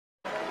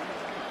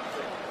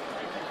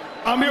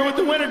I'm here with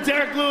the winner,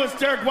 Derrick Lewis.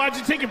 Derrick, why'd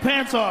you take your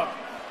pants off?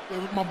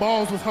 My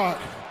balls was hot.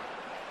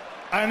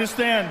 I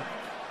understand.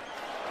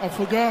 I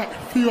forgot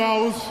a few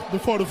hours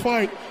before the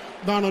fight,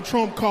 Donald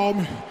Trump called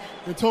me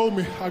and told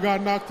me I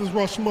got knocked this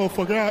Russian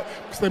motherfucker out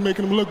because they're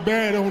making him look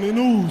bad on the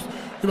news.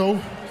 You know,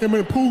 him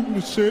and Putin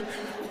and shit.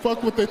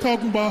 Fuck what they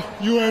talking about,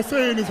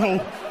 USA and this whole.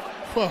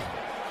 Fuck.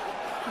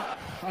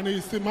 I need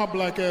to sit my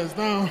black ass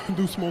down and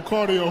do some more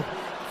cardio.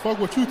 Fuck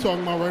what you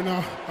talking about right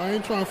now. I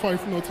ain't trying to fight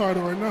for no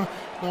title right now.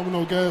 Not with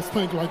no gas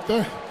tank like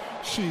that.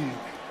 Shit.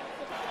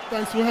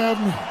 Thanks for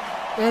having me.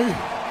 Hey,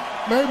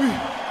 maybe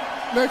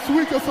next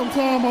week or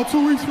sometime or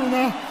 2 weeks from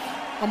now,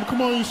 I'm gonna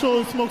come on your show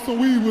and smoke some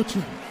weed with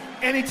you.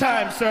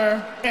 Anytime,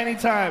 sir.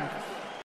 Anytime.